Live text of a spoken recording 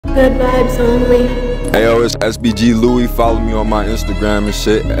Good vibes only. Hey yo, it's SBG LOUI. Follow me on my Instagram and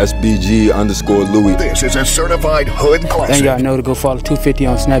shit. SBG_LOUI. This is a certified hood classic. And y'all know to go follow 250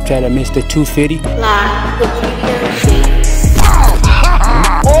 on Snapchat at Mr. 250. Live with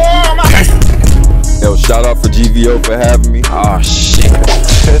GVOSHADES. Yo, shout out for GVO for having me. Oh shit.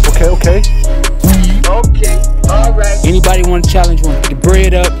 Okay. Okay, alright. Anybody want to challenge one? Get the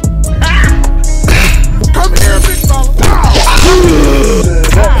bread up. Come here, big fella.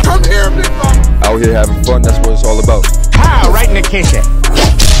 Come here, big fella. Out here having fun, that's what it's all about. Right in the kitchen.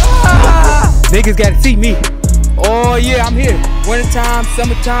 Niggas gotta see me. Oh yeah, I'm here. Wintertime,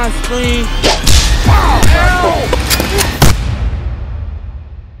 summertime, spring.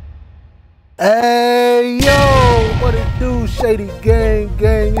 Hey yo, what it do, Shady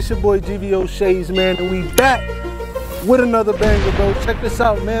Gang? It's your boy GVOSHADES, man, and we back with another banger, bro. Check this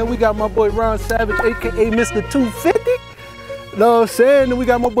out, man. We got my boy Ron Savage, a.k.a. Mr. 250. Know what I'm saying? And we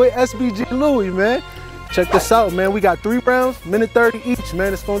got my boy SBG LOUI, man. Check this out, man. We got 3 rounds, minute 30 each,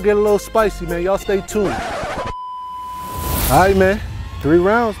 man. It's gonna get a little spicy, man. Y'all stay tuned. All right, man. 3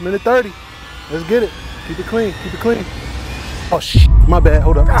 rounds, minute 30. Let's get it. Keep it clean. Oh shit, my bad.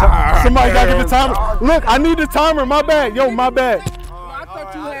 Hold up. Somebody gotta get the timer. Look, I need the timer. My bad. Yo, my bad. I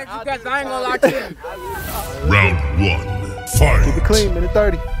thought you had you guys. I ain't gonna lie to you. Round 1, fight. Keep it clean, minute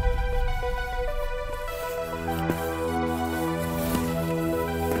 30.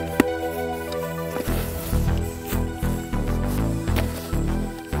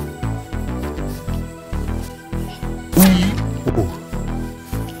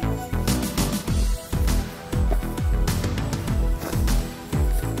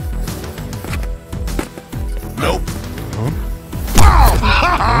 Nope.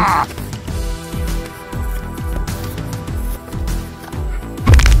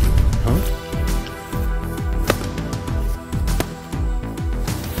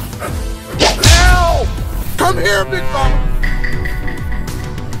 Come here, big fella.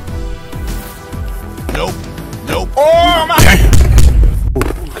 Nope. Oh my.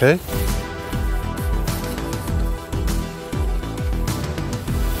 Okay.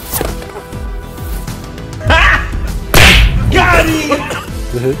 Got it.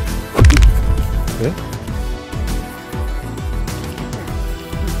 Good hit. Okay.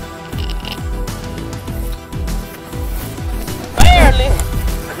 Barely.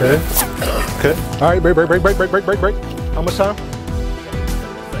 Okay. All right, break. How much time?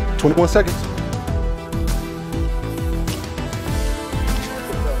 21 seconds.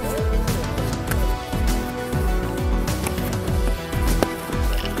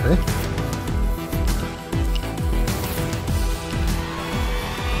 Okay.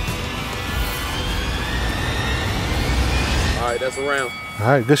 Alright, that's a round. All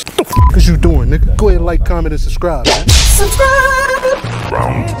right, what the f is you doing, nigga? Go ahead and like, comment, and subscribe, man.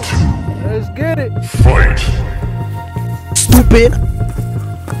 Round 2, Let's get it. fight. Stupid.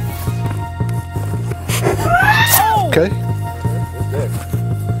 Okay.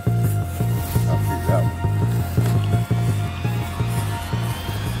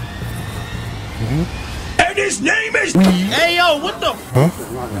 And his name is... Hey yo, what the? I'm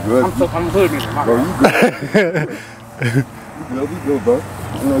hood nigga. Bro, you good. You good, bro.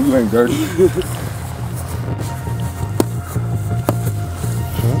 I know you ain't dirty.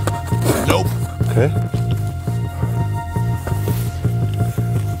 Nope. Okay.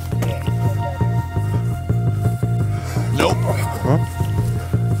 Nope.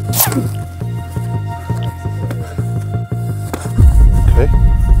 Okay.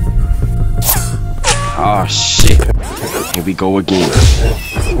 Oh shit. Here we go again.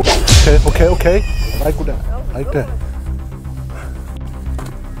 Okay. Like that.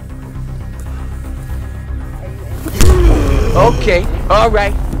 Okay,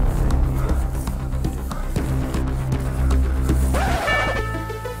 alright.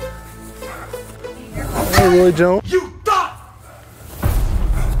 Hey, Roy Jones. You thought.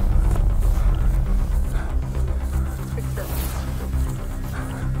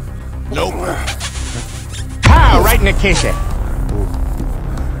 Nope. Pow, right in the kitchen.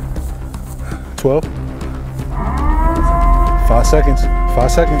 12. 5 seconds. 5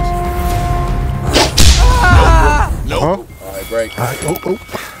 seconds. Nope. Huh? Alright, break. All right. Oh.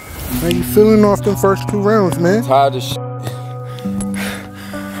 How you feeling off them first 2 rounds, man? Tired of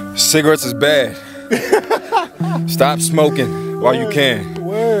Cigarettes is bad. Stop smoking while you can.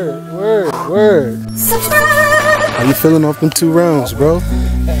 Word. How you feeling off them 2 rounds, bro?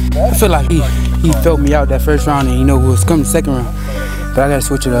 I feel like he felt me out that first round and he know what was coming second round. But I gotta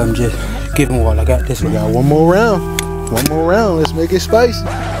switch it up and just give him what I got this one. We got one more round. Let's make it spicy.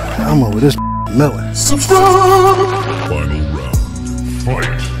 I'm over this melon. Final round.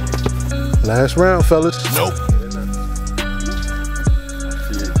 Fight. Last round, fellas. Nope.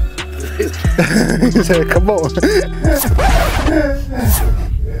 He said, come on.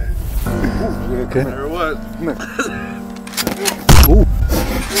 Okay. There it was. Ooh.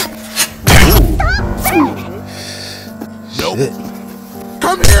 Nope. Shit.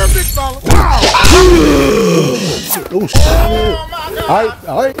 Come here, big fella. Oh shit.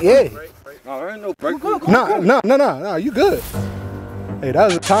 All right, yeah. No, there ain't no break. Nah, you good. Hey, that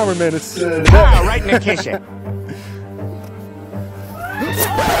was a timer, man. It's Right in the kitchen.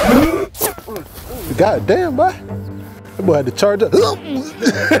 God damn, boy. That boy had to charge up.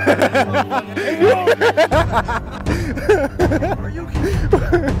 Are you kidding?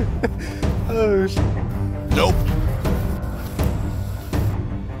 Oh shit. Nope.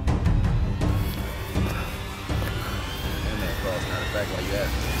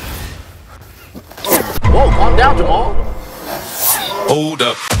 Whoa, calm down, Jamal. Hold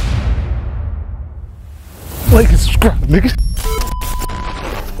up. Like and subscribe, nigga.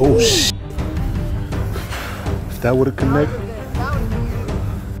 Oh shit. If that would have connected.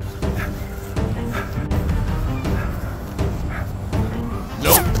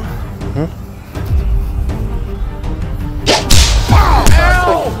 Nope. Huh?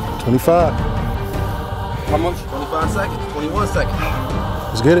 25. How much? 25 seconds? 21 seconds.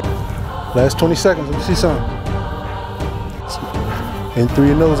 Let's get it. Last 20 seconds. Let me see something. In through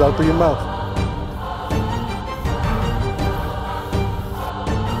your nose, out through your mouth.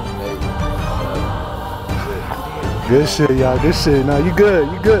 Good shit, y'all. Good shit. Nah, you good.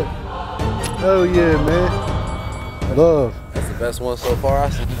 You good. Oh yeah, man. Love. That's the best one so far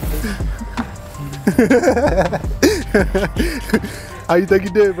I've seen. How you think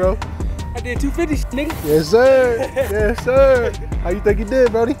you did, bro? I did 250, nigga. Yes, sir. Yes, sir. How you think you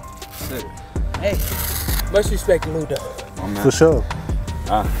did, Brody? Shit. Hey, much respect to Lou, though. Oh, man. For sure.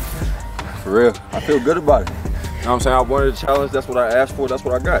 For real. I feel good about it. You know what I'm saying? I wanted a challenge. That's what I asked for. That's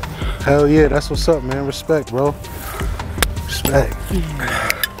what I got. Hell yeah, that's what's up, man. Respect, bro. Respect.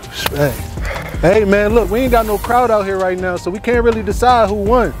 Respect. Hey, man, look, we ain't got no crowd out here right now, so we can't really decide who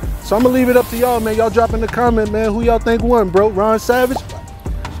won. So I'm gonna leave it up to y'all, man. Y'all drop in the comment, man, who y'all think won, bro? Ron Savage,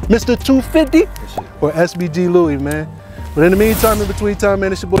 Mr. 250, or SBG Louis, man? But in the meantime, in between time,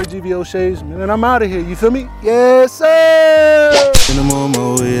 man, it's your boy GVOSHADES, man, and I'm out of here. You feel me? Yes, sir! And I'm on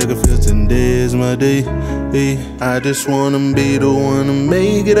my way, I can feel today's my day. Hey, I just wanna be the one to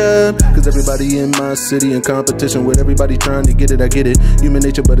make it up. Cause everybody in my city in competition with everybody trying to get it, I get it. Human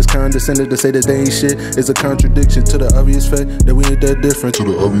nature, but it's condescending to say that they ain't shit. It's a contradiction to the obvious fact that we ain't that different. To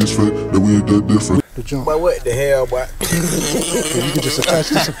the obvious fact that we ain't that different. The jump. But what the hell, boy? You can just attach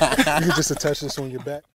this. You can just attach this on your back.